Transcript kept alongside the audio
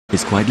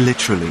is quite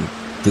literally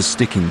the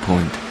sticking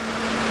point.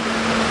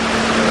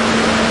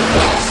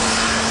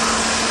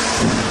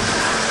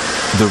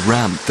 The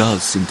ramp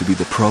does seem to be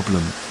the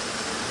problem.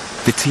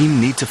 The team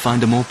need to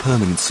find a more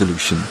permanent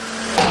solution,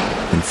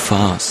 and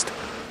fast.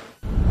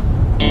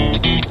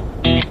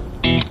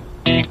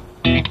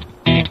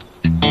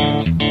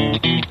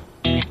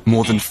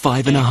 More than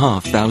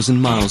 5,500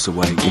 miles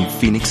away in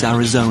Phoenix,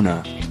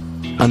 Arizona,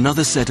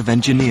 another set of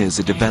engineers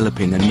are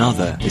developing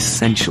another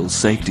essential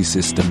safety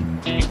system.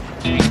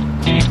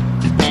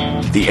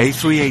 The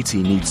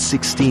A380 needs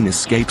 16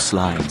 escape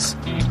slides,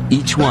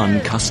 each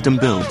one custom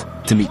built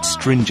to meet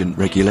stringent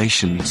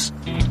regulations,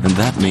 and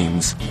that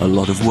means a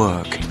lot of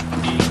work.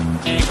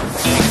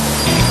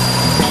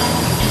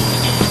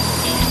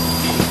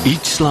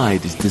 Each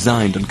slide is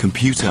designed on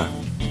computer.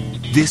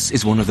 This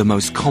is one of the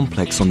most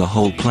complex on the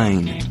whole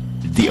plane,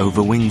 the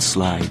overwing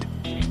slide.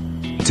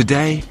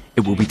 Today,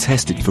 it will be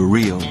tested for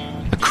real,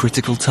 a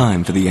critical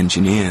time for the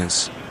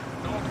engineers.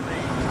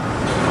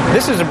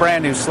 This is a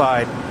brand new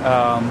slide.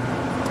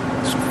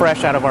 It's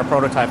fresh out of our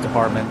prototype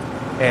department,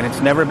 and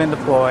it's never been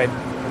deployed.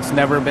 It's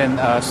never been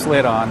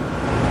slid on.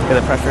 Yeah,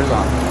 the pressure is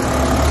on.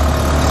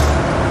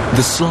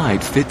 The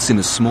slide fits in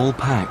a small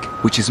pack,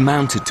 which is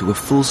mounted to a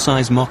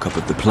full-size mock-up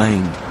of the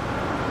plane.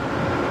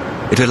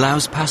 It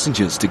allows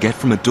passengers to get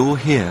from a door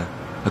here,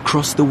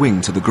 across the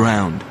wing to the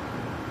ground,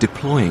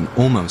 deploying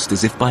almost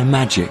as if by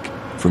magic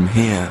from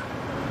here.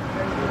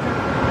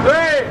 3,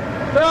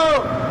 2,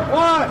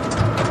 1.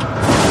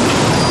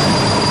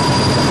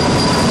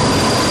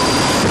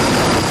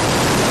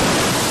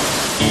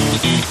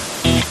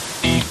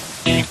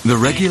 The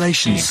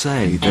regulations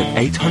say that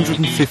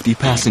 850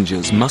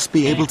 passengers must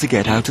be able to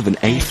get out of an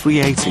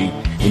A380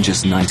 in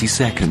just 90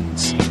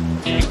 seconds.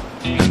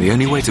 And the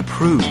only way to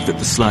prove that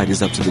the slide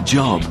is up to the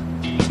job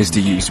is to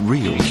use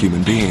real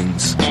human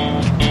beings.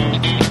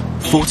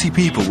 40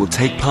 people will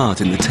take part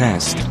in the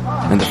test,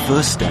 and the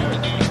first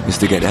step is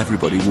to get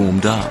everybody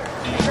warmed up.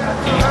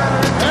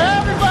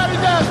 Everybody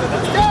does it.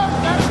 Let's go.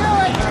 Let's do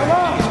it. Come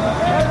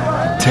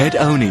on. Ted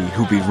Oney,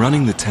 who'll be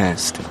running the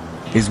test,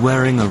 is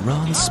wearing a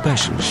rather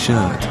special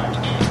shirt.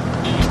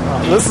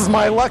 This is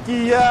my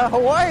lucky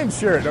Hawaiian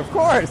shirt, of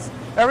course.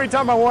 Every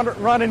time I want to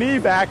run an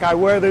evac, I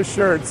wear this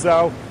shirt.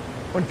 So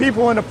when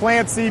people in the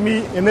plant see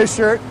me in this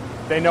shirt,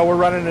 they know we're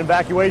running an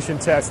evacuation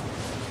test.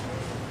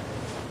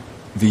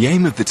 The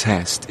aim of the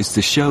test is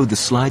to show the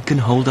slide can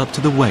hold up to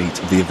the weight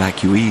of the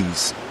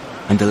evacuees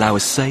and allow a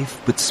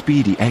safe but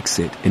speedy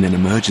exit in an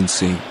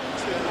emergency.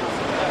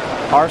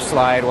 Our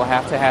slide will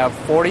have to have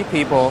 40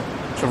 people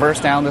traverse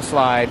down the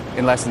slide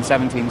in less than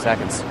 17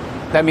 seconds.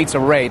 That meets a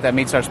rate, that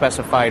meets our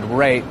specified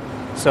rate.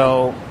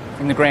 So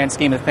in the grand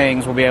scheme of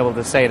things, we'll be able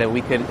to say that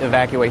we could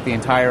evacuate the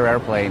entire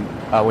airplane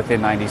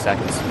within 90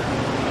 seconds.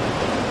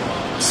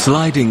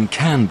 Sliding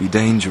can be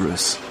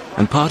dangerous,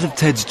 and part of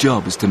Ted's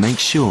job is to make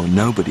sure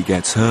nobody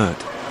gets hurt.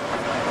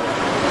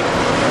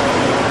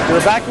 If you're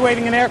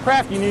evacuating an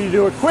aircraft, you need to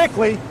do it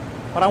quickly,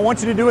 but I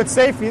want you to do it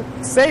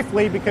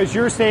safely because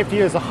your safety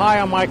is high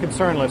on my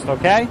concern list,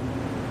 okay?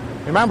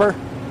 Remember,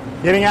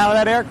 getting out of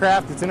that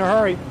aircraft, it's in a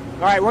hurry.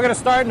 All right, we're going to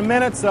start in a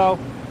minute, so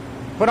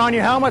put on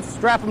your helmets,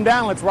 strap them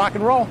down, let's rock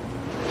and roll.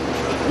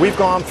 We've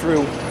gone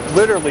through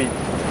literally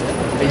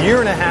a year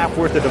and a half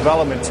worth of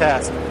development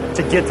tests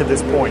to get to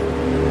this point.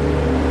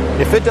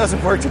 If it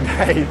doesn't work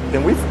today,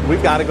 then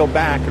we've got to go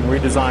back and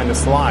redesign the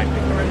slide.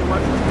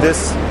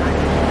 This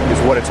is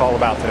what it's all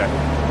about today.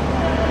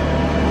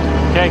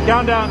 Okay,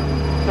 countdown.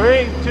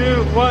 3,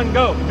 2, 1,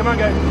 go. Come on,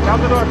 guys. Out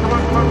the door. Come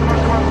on, come on, come on,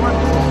 come on, come on.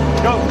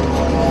 Go.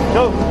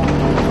 Go.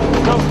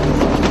 Go.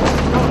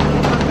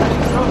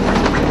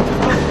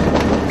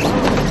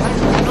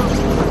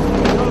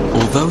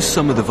 Although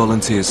some of the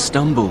volunteers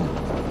stumble,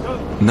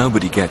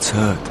 nobody gets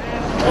hurt.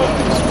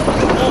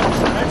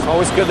 It's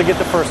always good to get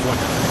the first one.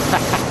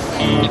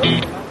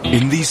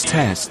 In these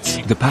tests,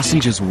 the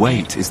passenger's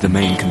weight is the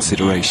main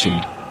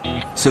consideration,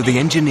 so the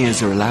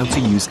engineers are allowed to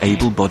use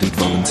able-bodied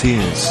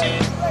volunteers.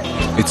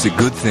 It's a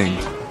good thing,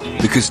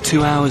 because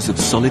 2 hours of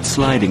solid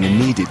sliding are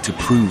needed to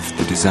prove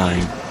the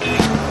design.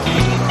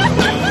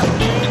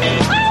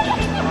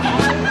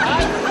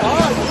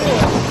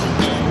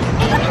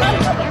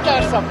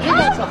 You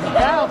got some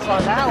bounce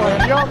on that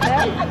one. You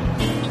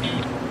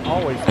okay?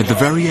 Always. At the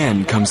very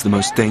end comes the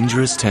most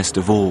dangerous test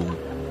of all.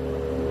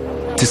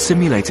 To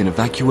simulate an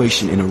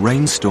evacuation in a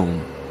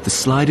rainstorm, the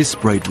slide is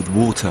sprayed with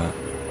water.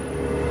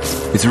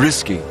 It's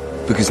risky,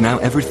 because now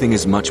everything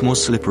is much more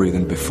slippery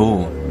than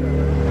before.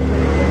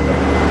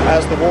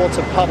 As the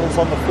water puddles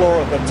on the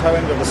floor at the toe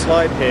end of the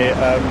slide here,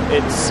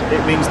 it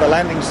means the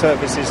landing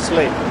surface is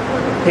slick.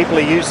 People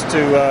are used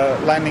to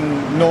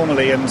landing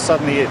normally, and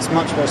suddenly it's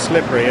much more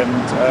slippery, and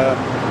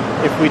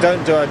if we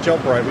don't do our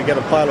job right, we get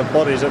a pile of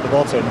bodies at the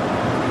bottom.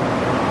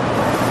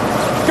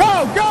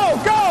 Go, go,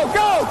 go,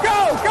 go,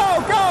 go,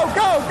 go, go,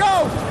 go,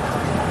 go!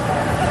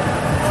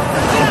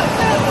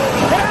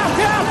 Get out,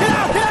 get out, get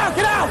out, get out,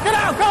 get out, get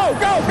out, go,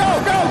 go, go,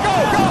 go, go,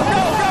 go,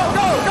 go, go,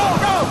 go, go,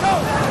 go, go!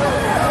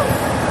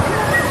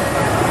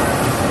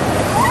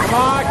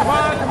 Come on, come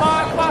on, come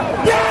on, come on!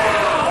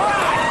 Yeah! All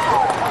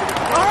right!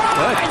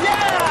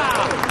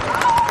 Yeah!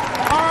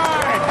 All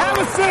right, have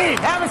a seat,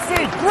 have a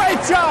seat.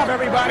 Great job,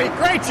 everybody,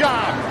 great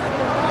job.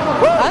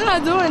 I'm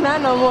not doing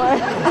that no more.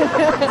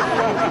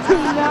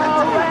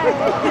 No way.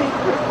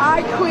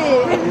 I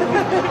quit.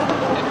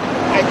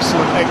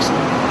 Excellent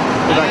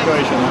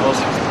evacuation that was.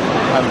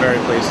 I'm very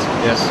pleased.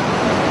 Yes,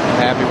 I'm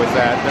happy with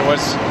that.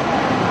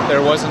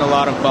 There wasn't a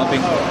lot of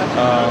bumping.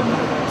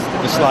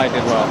 The slide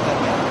did well.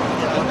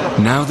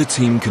 Now the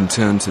team can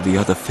turn to the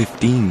other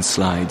 15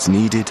 slides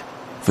needed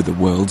for the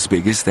world's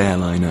biggest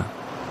airliner.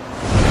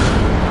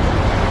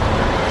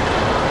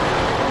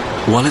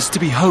 While it's to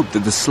be hoped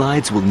that the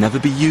slides will never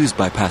be used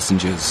by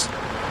passengers,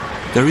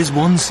 there is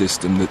one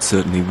system that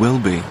certainly will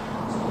be.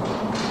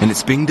 And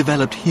it's being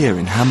developed here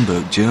in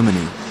Hamburg,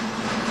 Germany.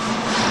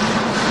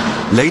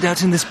 Laid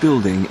out in this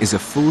building is a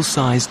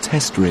full-size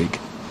test rig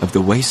of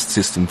the waste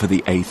system for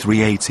the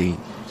A380.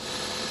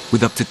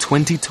 With up to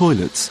 20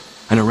 toilets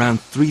and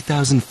around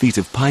 3,000 feet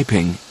of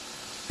piping,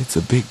 it's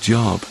a big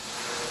job.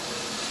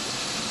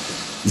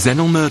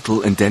 Zenel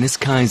Myrtle and Dennis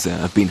Kaiser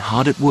have been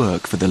hard at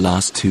work for the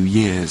last 2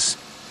 years.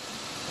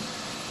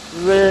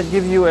 We will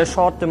give you a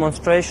short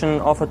demonstration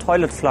of a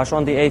toilet flush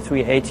on the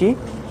A380.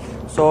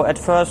 So at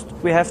first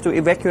we have to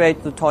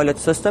evacuate the toilet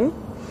system.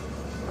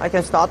 I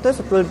can start this,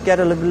 it will get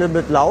a little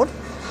bit loud.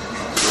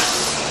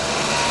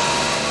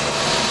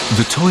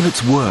 The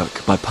toilets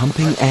work by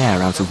pumping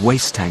air out of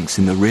waste tanks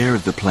in the rear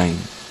of the plane,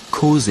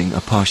 causing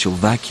a partial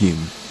vacuum.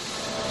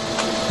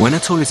 When a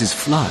toilet is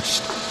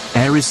flushed,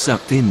 air is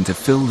sucked in to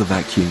fill the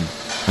vacuum,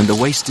 and the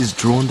waste is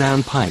drawn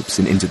down pipes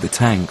and into the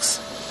tanks.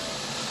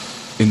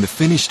 In the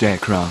finished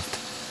aircraft,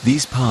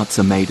 these parts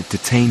are made of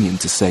titanium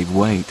to save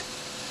weight.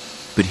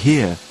 But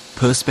here,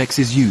 Perspex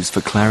is used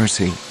for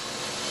clarity.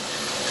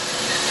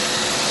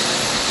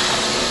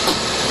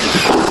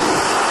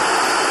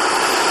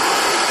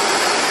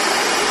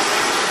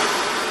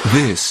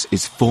 This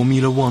is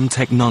Formula One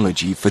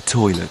technology for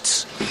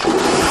toilets.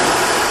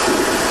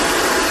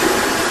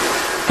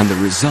 And the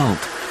result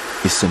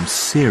is some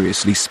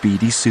seriously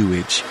speedy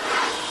sewage.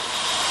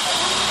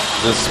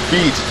 The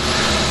speed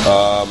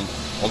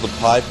on the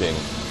piping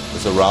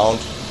is around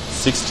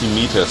 60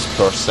 meters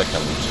per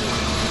second.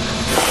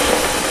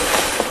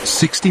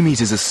 60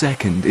 meters a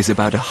second is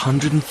about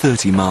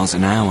 130 miles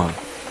an hour.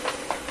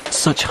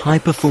 Such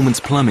high-performance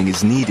plumbing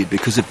is needed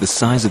because of the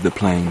size of the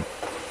plane.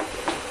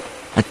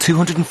 At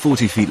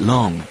 240 feet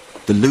long,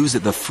 the loos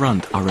at the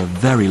front are a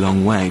very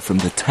long way from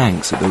the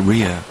tanks at the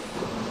rear.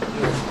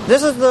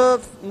 This is the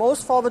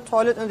most forward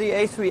toilet in the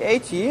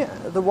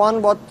A380, the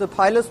one what the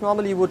pilots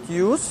normally would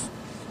use.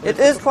 It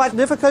is quite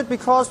difficult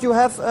because you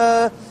have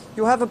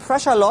a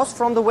pressure loss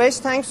from the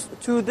waste tanks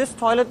to this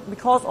toilet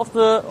because of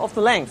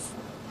the length.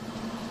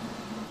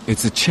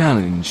 It's a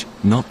challenge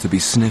not to be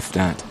sniffed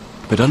at,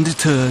 but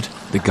undeterred,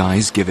 the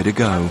guys give it a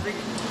go.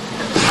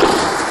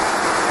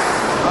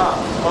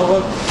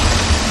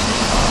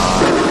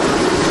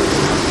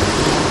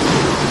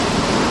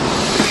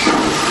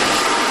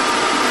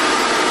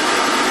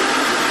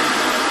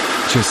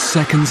 Just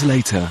seconds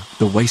later,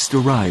 the waste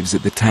arrives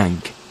at the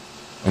tank.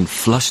 And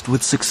flushed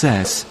with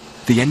success,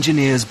 the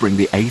engineers bring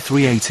the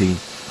A380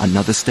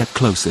 another step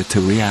closer to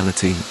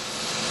reality.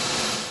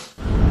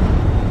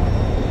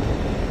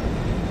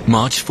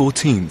 March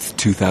 14th,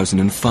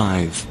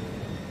 2005.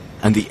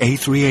 And the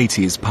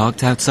A380 is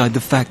parked outside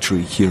the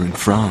factory here in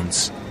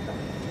France.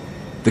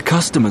 The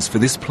customers for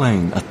this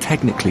plane are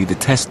technically the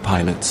test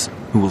pilots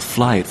who will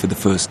fly it for the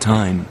first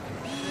time.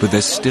 But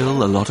there's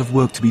still a lot of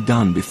work to be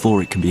done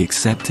before it can be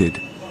accepted.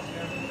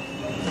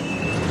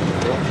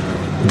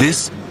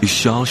 This is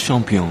Charles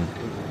Champion,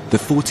 the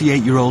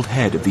 48-year-old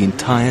head of the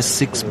entire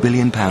 £6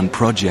 billion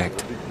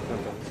project.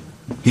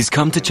 He's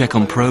come to check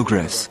on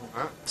progress,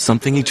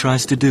 something he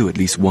tries to do at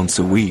least once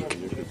a week.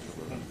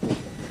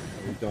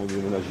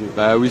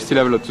 We still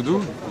have a lot to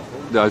do.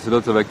 There is a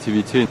lot of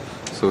activity.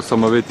 So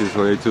some of it is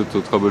related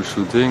to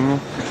troubleshooting,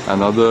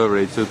 and other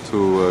related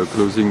to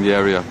closing the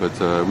area. But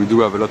we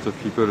do have a lot of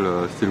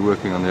people still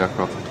working on the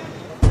aircraft.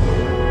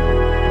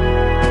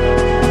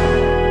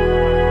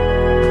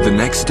 The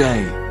next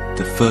day,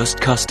 the first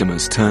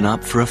customers turn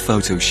up for a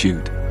photo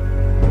shoot.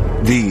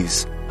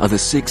 These are the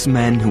 6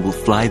 men who will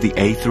fly the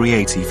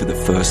A380 for the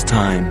first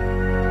time.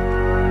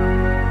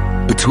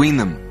 Between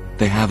them,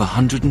 they have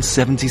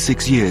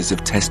 176 years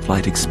of test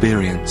flight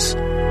experience.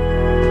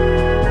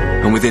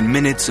 And within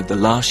minutes of the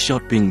last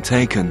shot being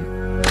taken,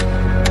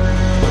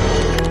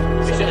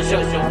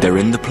 they're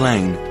in the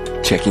plane,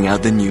 checking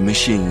out the new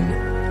machine.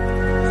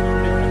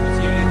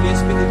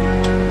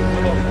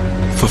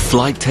 For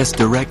flight test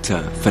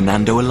director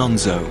Fernando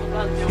Alonso,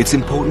 it's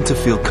important to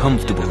feel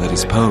comfortable at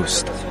his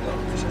post.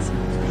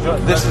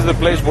 This is the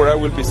place where I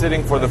will be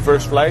sitting for the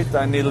first flight,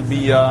 and it'll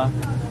be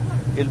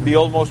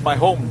almost my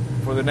home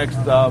for the next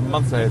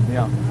months ahead.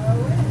 Yeah.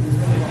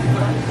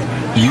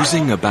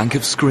 Using a bank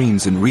of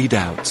screens and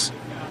readouts,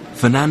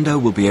 Fernando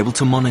will be able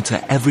to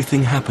monitor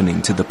everything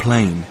happening to the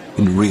plane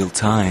in real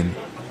time.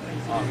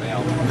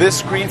 This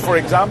screen, for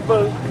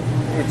example,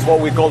 it's what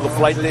we call the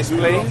flight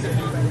display.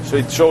 So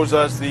it shows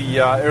us the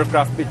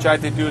aircraft pitch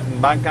attitude and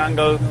bank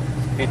angle.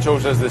 It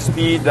shows us the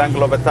speed, the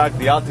angle of attack,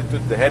 the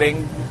altitude, the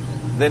heading.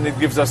 Then it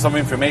gives us some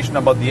information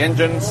about the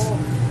engines,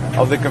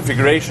 of the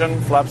configuration,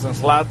 flaps and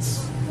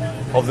slats,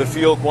 of the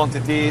fuel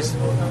quantities,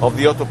 of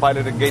the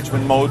autopilot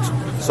engagement modes.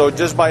 So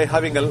just by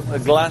having a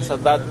glance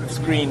at that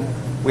screen,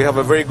 we have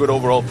a very good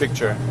overall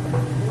picture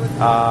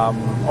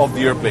of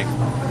the airplane.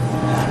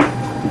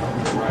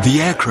 The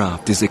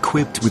aircraft is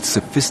equipped with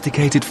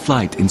sophisticated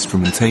flight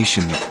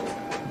instrumentation,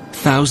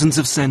 thousands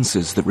of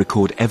sensors that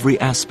record every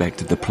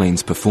aspect of the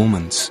plane's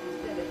performance.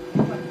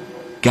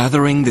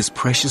 Gathering this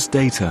precious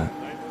data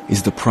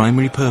is the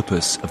primary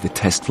purpose of the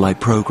test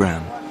flight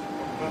program.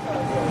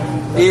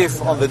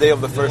 If on the day of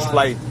the first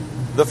flight,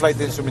 the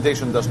flight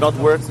instrumentation does not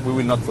work, we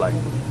will not fly.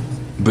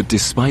 But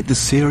despite the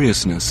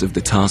seriousness of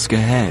the task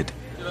ahead,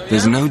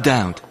 there's no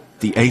doubt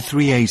the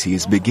A380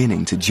 is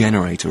beginning to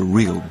generate a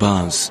real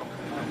buzz.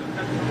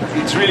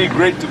 It's really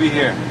great to be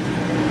here.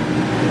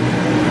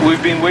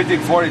 We've been waiting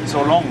for it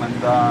so long,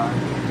 and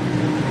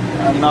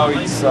now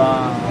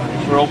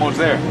we're almost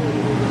there.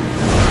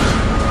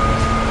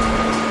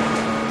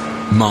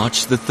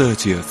 March the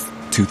 30th,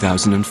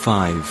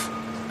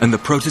 2005, and the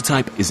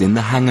prototype is in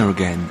the hangar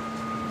again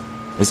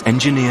as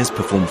engineers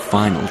perform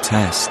final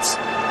tests.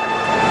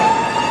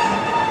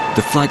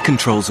 The flight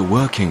controls are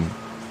working,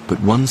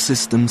 but one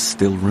system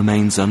still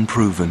remains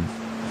unproven.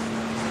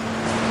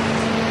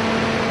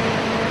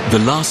 The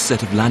last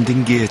set of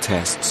landing gear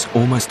tests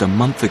almost a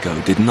month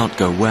ago did not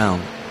go well.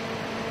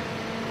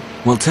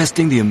 While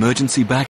testing the emergency back